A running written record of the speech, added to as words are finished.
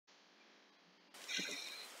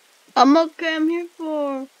I'm okay. I'm here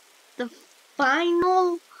for the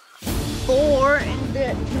final four in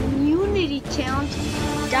the community challenge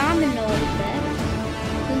domino effect.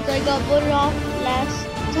 Since I got voted off last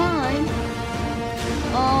time,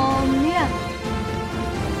 yeah.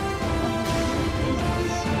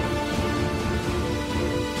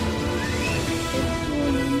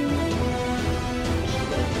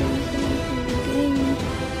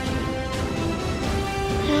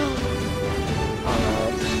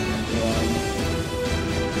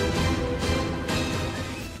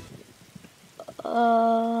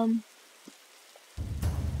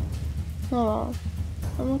 Hold on.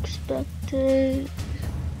 I'm expecting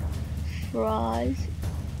fries.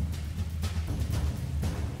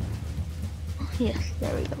 Yes,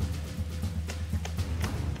 there we go.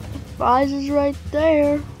 Fries is right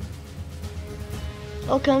there.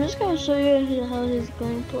 Okay, I'm just gonna show you how his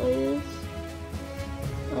gameplay is.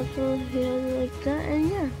 I feel he has it like that, and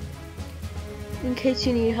yeah. In case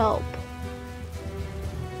you need help.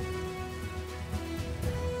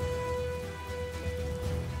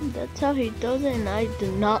 That's how he does it, and I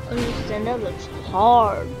do not understand. That looks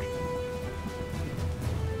hard.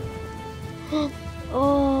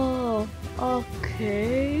 Oh,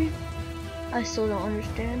 okay. I still don't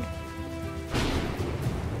understand.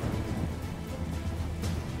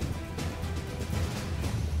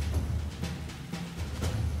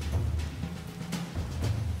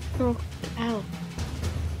 Oh, ow.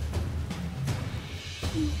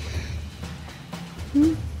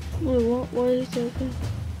 Wait, what? What is it?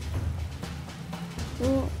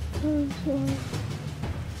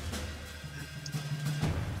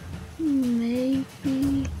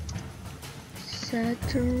 Maybe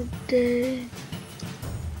Saturday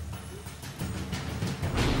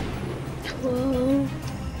 12.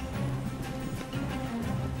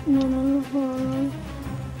 No,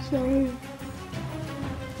 sorry.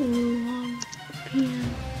 1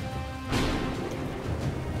 p.m.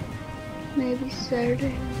 Maybe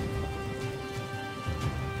Saturday.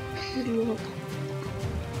 Look.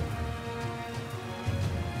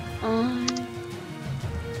 I'm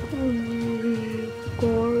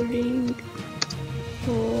recording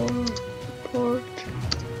for part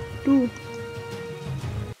 2.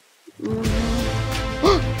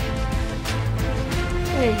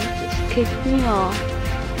 Hey, he just kicked me off.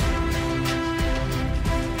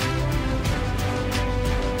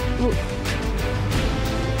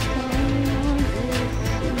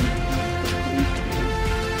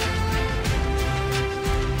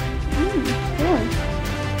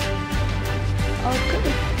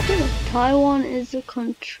 Okay, Taiwan is a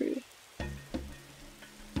country.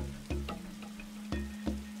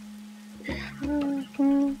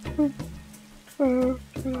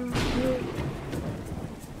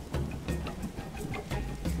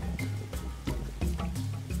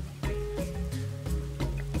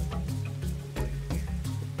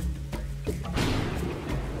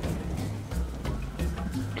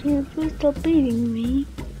 Can you please stop beating me?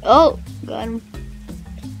 Oh, got him.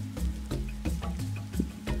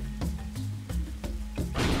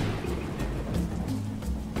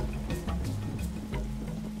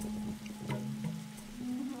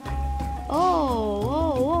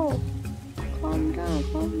 Whoa. Calm down,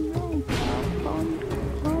 pal.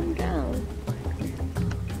 Calm down.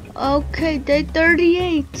 Okay, day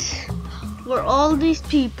 38. Where all these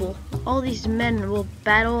people, all these men will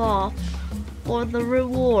battle off for the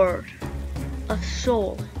reward of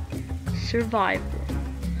soul survival.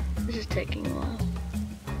 This is taking a while.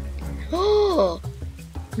 Oh,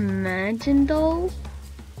 imagine though.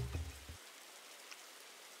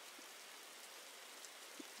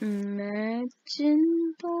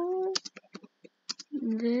 Imagine though.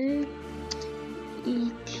 They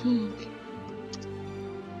eating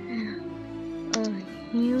a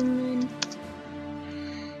human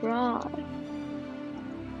fry.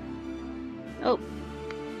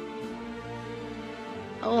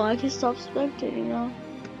 Oh, I can stop spectating now.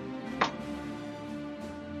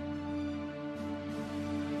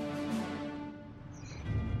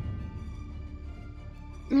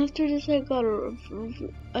 After this, I got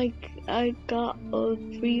a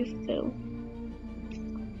refill.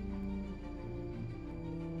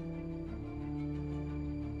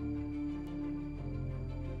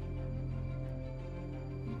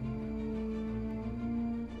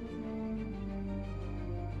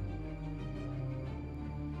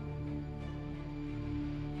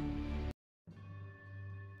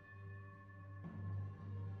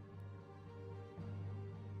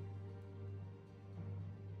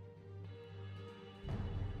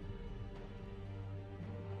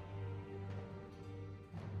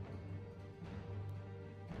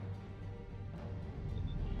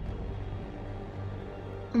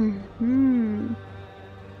 Mm-hmm.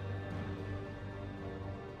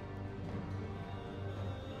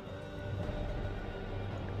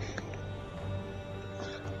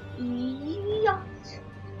 Yeah.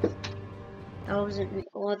 That wasn't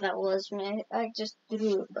what that was, man. I just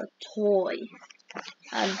threw a toy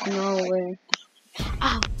out of nowhere.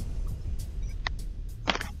 Ow!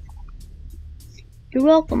 You're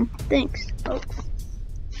welcome. Thanks. Oh.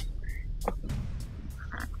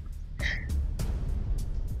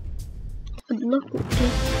 But look what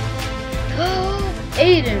this.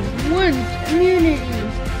 Aiden wins immunity.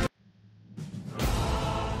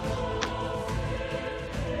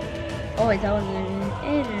 Oh wait, that wasn't even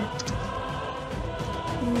Aiden.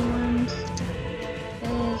 Wins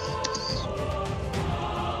his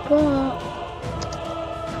spot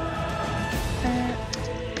at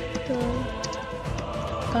the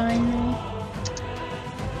final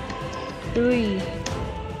 3.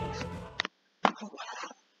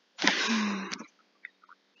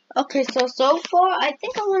 Okay, so far, I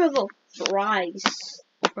think I want to go fries.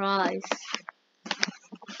 Fries.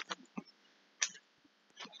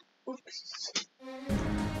 Oops.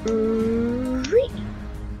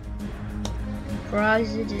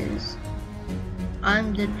 Fries it is.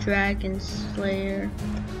 I'm the Dragon Slayer.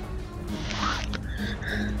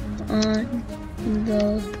 I'm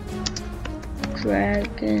the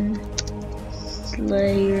Dragon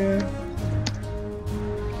Slayer.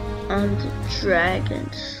 I'm the Dragon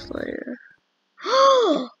Slayer.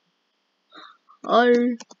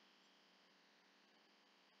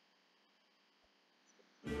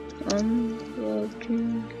 I'm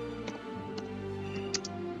looking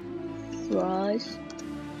fries.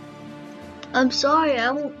 I'm sorry,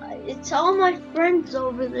 it's all my friends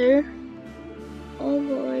over there.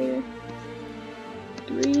 Over here.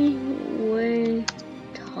 3-way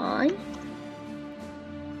tie.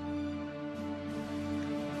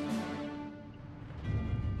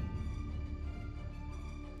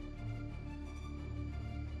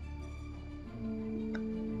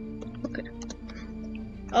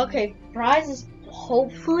 Okay, Prize is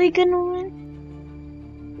hopefully gonna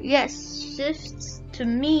win. Yes, shifts to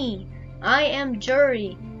me. I am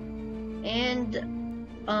Jury. And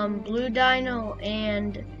Blue Dino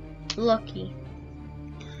and Lucky.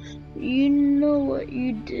 You know what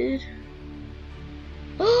you did?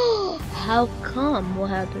 Oh, how come?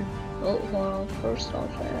 What happened? Oh, hold on. First off,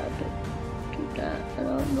 I have to do that.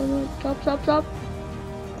 No. Stop.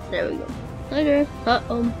 There we go. Okay.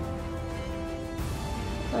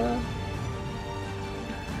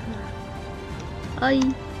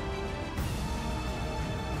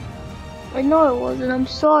 I know it wasn't. I'm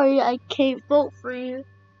sorry. I can't vote for you.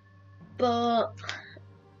 But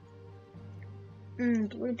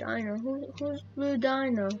Blue Dino. Who's Blue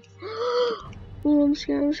Dino? Oh, I'm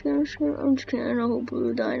scared. I'm scared. I know who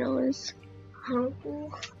Blue Dino is.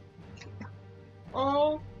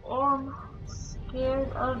 Oh, I'm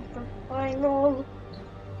scared of the final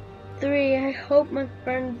 3. I hope my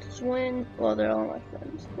friends win. Well, they're all my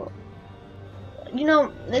friends, but you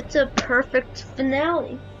know, it's a perfect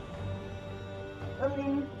finale. I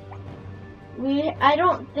mean, I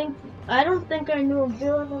don't think I knew a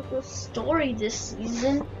villain of the story this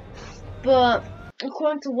season, but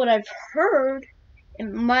according to what I've heard,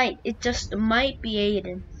 it just might be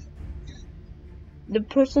Aiden, the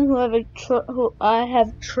person who I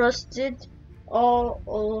have trusted all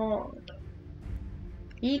along.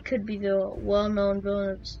 He could be the well-known villain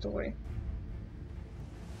of the story.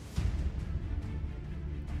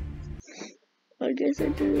 I guess I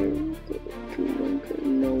didn't go too long because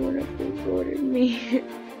no one ever voted me.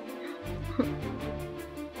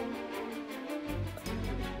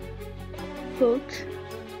 Vote.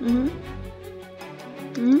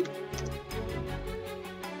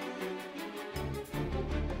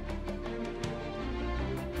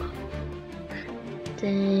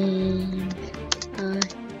 Dang. I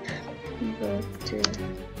voted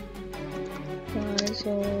guys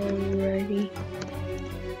already.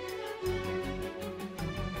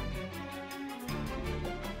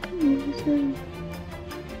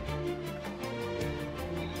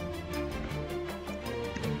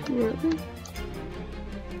 Really?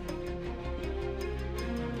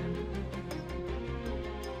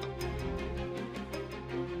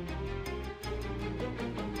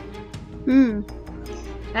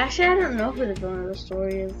 Actually, I don't know who the villain of the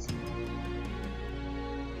story is.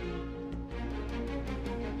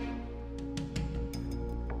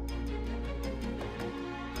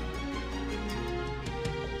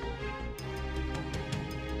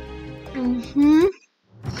 Who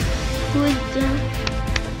is that?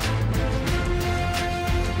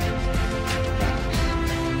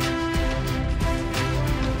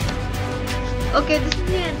 Okay, this is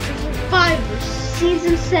the end for Survivor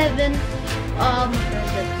Season 7.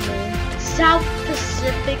 South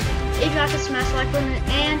Pacific. If you like to smash the like button,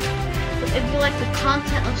 and if you like the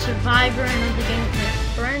content of Survivor and other games with your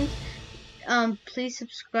friends, please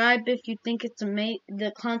subscribe if you think it's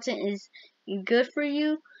the content is good for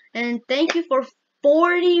you. And thank you for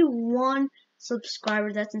 41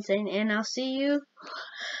 subscribers. That's insane. And I'll see you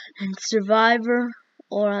in Survivor,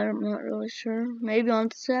 or I'm not really sure. Maybe on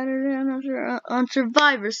Saturday. I'm not sure. On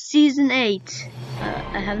Survivor Season 8.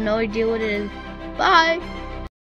 I have no idea what it is. Bye.